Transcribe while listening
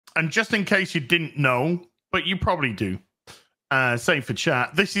and just in case you didn't know, but you probably do, same for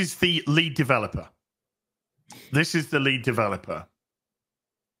chat, this is the lead developer. This is the lead developer.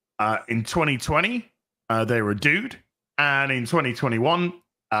 In 2020, they were a dude. And in 2021,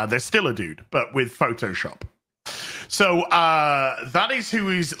 they're still a dude, but with Photoshop. So that is who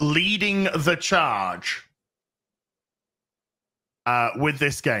is leading the charge with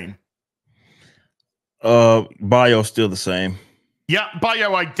this game. Bio still the same. Yeah,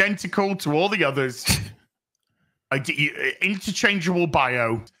 bio identical to all the others. Interchangeable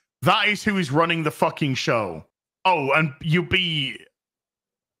bio. That is who is running the fucking show. Oh, and you'll be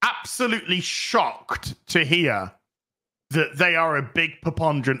absolutely shocked to hear that they are a big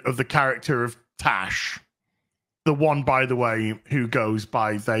preponderant of the character of Tash. The one, by the way, who goes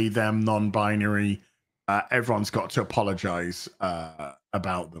by they, them, non-binary. Everyone's got to apologize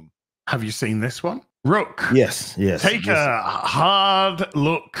about them. Have you seen this one? Rook. Yes. Take a hard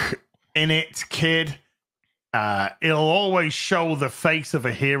look in it, kid. It'll always show the face of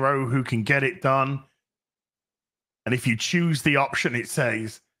a hero who can get it done. And if you choose the option, it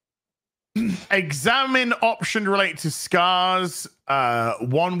says, examine option related to scars.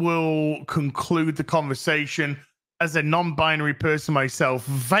 One will conclude the conversation. As a non-binary person myself,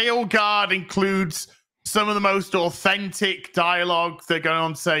 Veilguard includes some of the most authentic dialogue they're going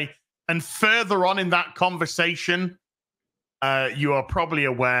on to say. And further on in that conversation, you are probably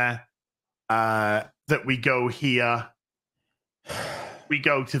aware that we go here. We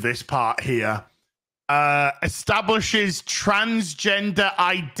go to this part here. Establishes transgender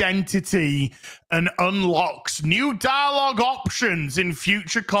identity and unlocks new dialogue options in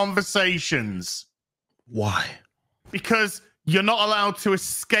future conversations. Why? Because you're not allowed to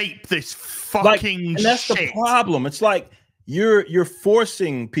escape this fucking and that's shit. The problem. It's like you're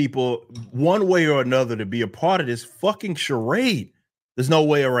forcing people one way or another to be a part of this fucking charade. There's no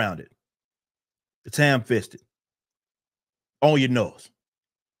way around it. It's ham-fisted on your nose,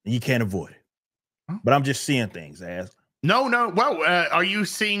 and you can't avoid it. But I'm just seeing things, as no. Well, are you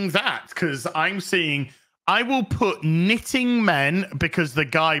seeing that? Because I'm seeing. I will put knitting men, because the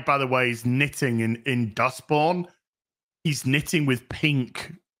guy, by the way, is knitting in Dustborn. He's knitting with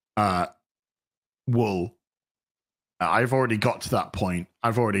pink wool. I've already got to that point.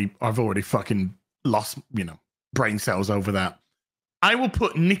 I've already fucking lost, brain cells over that. I will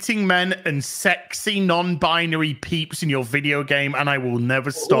put knitting men and sexy non-binary peeps in your video game, and I will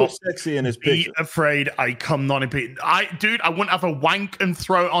never stop. Sexy in his Be picture. afraid I come non-binary. Dude, I wouldn't have a wank and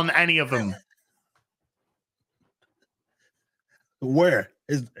throw it on any of them. Where?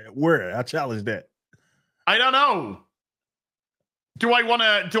 I challenge that. I don't know. Do I want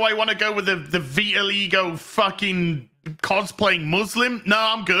to go with the Vitiligo fucking cosplaying Muslim? No,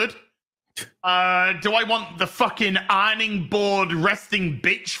 I'm good. Do I want the fucking ironing board resting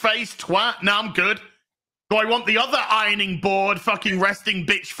bitch face twat? No, I'm good. Do I want the other ironing board fucking resting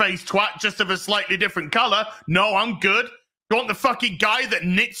bitch face twat just of a slightly different color? No, I'm good. Do you want the fucking guy that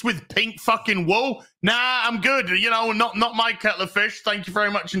knits with pink fucking wool? Nah, I'm good. Not my kettle of fish. Thank you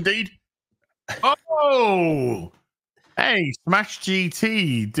very much indeed. Oh, hey, Smash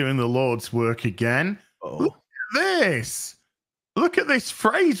GT doing the Lord's work again. Oh. Look at this. Look at this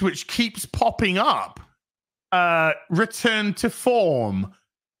phrase which keeps popping up. Return to form.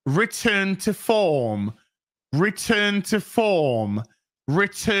 Return to form. Return to form.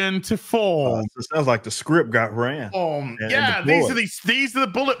 Return to form. It sounds like the script got ran. Yeah, these are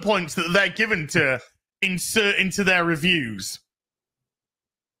the bullet points that they're given to insert into their reviews.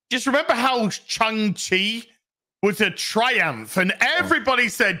 Just remember how Shang-Chi was a triumph, and everybody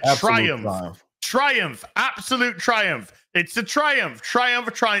said triumph. Triumph, absolute triumph. It's a triumph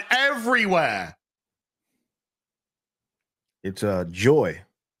everywhere. It's a joy.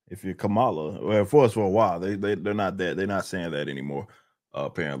 If you're Kamala, well, for us for a while, they're not that. They're not saying that anymore,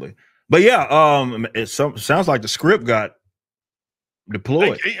 apparently. But yeah, it sounds like the script got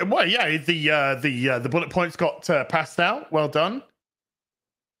deployed. Well, yeah, the bullet points got passed out. Well done.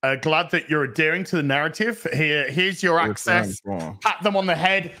 Glad that you're adhering to the narrative. Here's your access. Pat them on the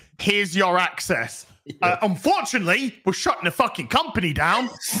head. Here's your access. Yeah. Unfortunately, we're shutting the fucking company down.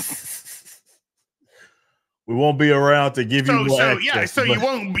 We won't be around to give you more access. Yeah, so you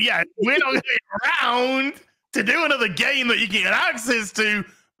won't. Yeah, we're not going to be around to do another game that you can get access to.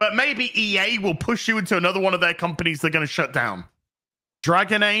 But maybe EA will push you into another one of their companies they're going to shut down.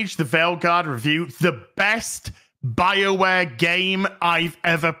 Dragon Age: The Veilguard review, the best BioWare game I've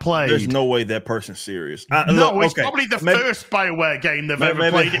ever played. There's no way that person's serious. It's probably the first BioWare game they've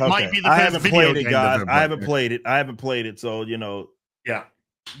ever played. It might be the first video game. I haven't played it. So yeah,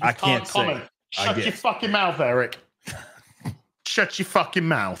 I can't say. Shut your fucking mouth, Eric. Shut your fucking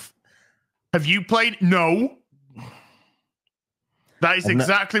mouth. Have you played? No. That is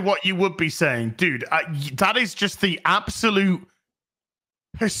exactly what you would be saying. Dude, that is just the absolute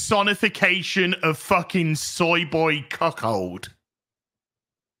personification of fucking soy boy cuckold.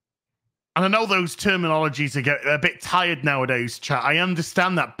 And I know those terminologies are a bit tired nowadays, chat. I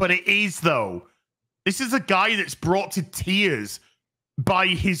understand that, but it is, though. This is a guy that's brought to tears by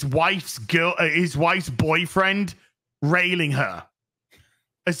his wife's boyfriend railing her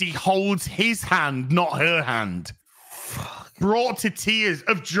as he holds his hand, not her hand. Fuck. Brought to tears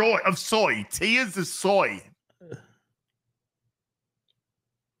of joy, of soy. Tears of soy.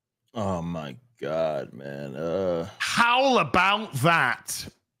 Oh, my God, man. How about that?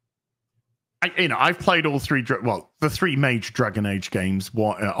 I've played all three, the three major Dragon Age games,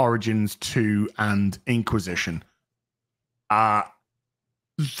 Origins, 2, and Inquisition.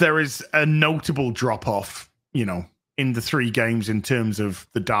 There is a notable drop-off, in the three games in terms of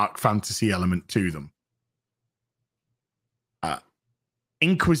the dark fantasy element to them.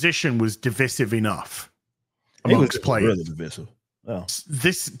 Inquisition was divisive enough amongst players. Really divisive. Oh.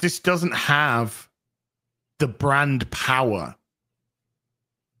 This doesn't have the brand power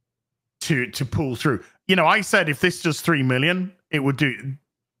to pull through. I said if this does 3 million, that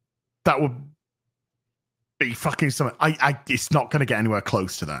would be fucking something. It's not going to get anywhere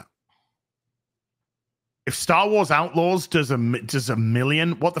close to that. If Star Wars Outlaws does a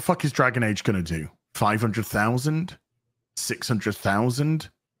million, what the fuck is Dragon Age going to do? 500,000? 600,000?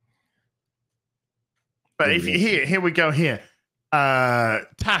 But if here we go here.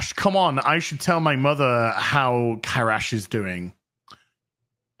 Tash, come on. I should tell my mother how Karash is doing.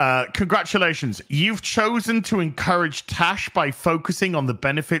 Congratulations. You've chosen to encourage Tash by focusing on the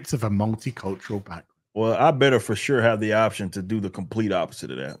benefits of a multicultural background. Well, I better for sure have the option to do the complete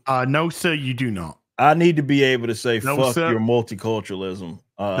opposite of that. No, sir, you do not. I need to be able to say, no, fuck sir. your multiculturalism.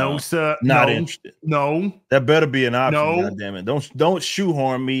 No, sir. Not interested. No. That better be an option, No. goddammit. Don't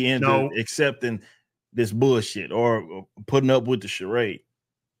shoehorn me into accepting this bullshit or putting up with the charade.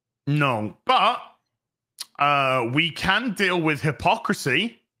 No, but we can deal with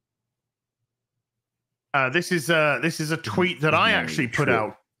hypocrisy. This is a tweet that I actually put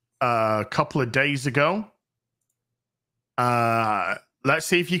out a couple of days ago. Let's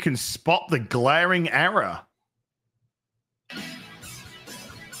see if you can spot the glaring error.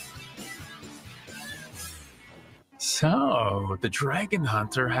 So, the Dragon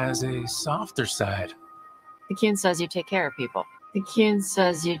Hunter has a softer side. The Kyun says you take care of people. The Kyun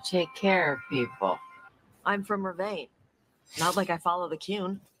says you take care of people. I'm from Ravain. Not like I follow the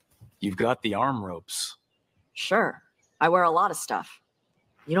Kyun. You've got the arm ropes. Sure. I wear a lot of stuff.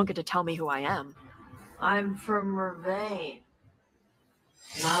 You don't get to tell me who I am. I'm from Ravain.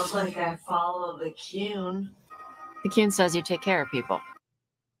 Not like I follow the Kyun. The Kyun says you take care of people.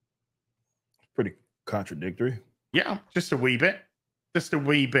 Pretty contradictory. Yeah, just a wee bit. Just a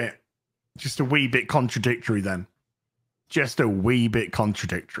wee bit contradictory then. Just a wee bit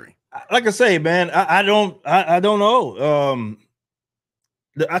contradictory. Like I say, man, I don't know.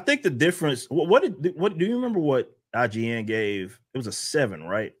 I think the difference. What do you remember? What IGN gave? It was a 7,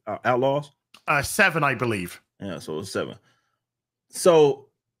 right? Outlaws. 7, I believe. Yeah, so it was 7. So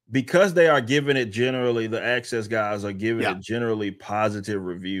because they are giving it generally, the Access guys are giving it generally positive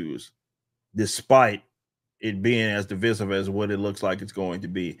reviews, despite it being as divisive as what it looks like it's going to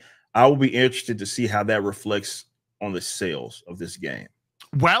be. I will be interested to see how that reflects on the sales of this game.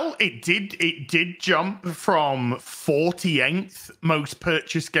 Well, it did jump from 48th most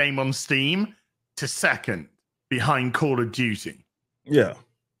purchased game on Steam to 2nd behind Call of Duty. Yeah.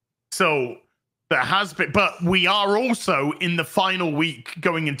 So there has been, but we are also in the final week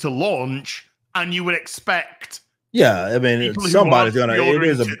going into launch, and you would expect. Yeah, I mean, somebody's gonna.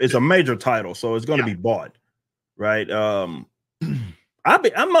 It's a major title, so it's gonna be bought, right? I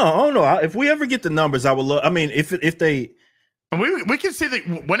don't know if we ever get the numbers. I would love. I mean, if they. And we can see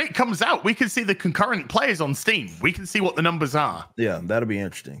that when it comes out, we can see the concurrent players on Steam. We can see what the numbers are. Yeah, that'll be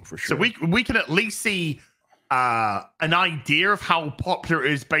interesting for sure. So we can at least see an idea of how popular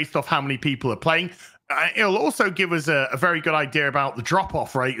it is based off how many people are playing. It'll also give us a very good idea about the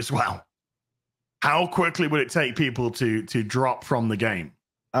drop-off rate as well. How quickly would it take people to drop from the game?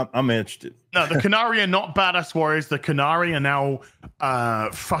 I'm interested. No, the Qunari are not badass warriors. The Qunari are now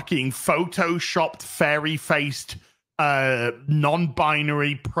fucking photoshopped, fairy-faced,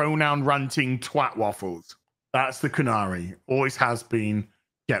 non-binary, pronoun-ranting twat waffles. That's the Qunari. Always has been.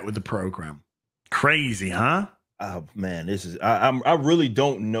 Get with the program. Crazy, huh? Man, this is. I really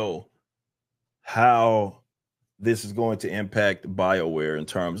don't know how this is going to impact BioWare in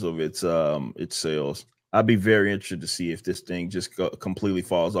terms of its sales. I'd be very interested to see if this thing just completely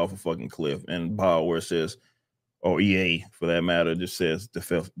falls off a fucking cliff, and BioWare says, or EA for that matter, just says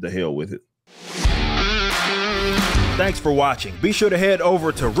the hell with it. Thanks for watching. Be sure to head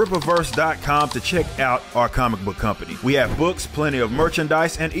over to Rippaverse.com to check out our comic book company. We have books, plenty of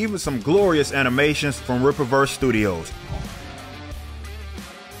merchandise, and even some glorious animations from Rippaverse Studios.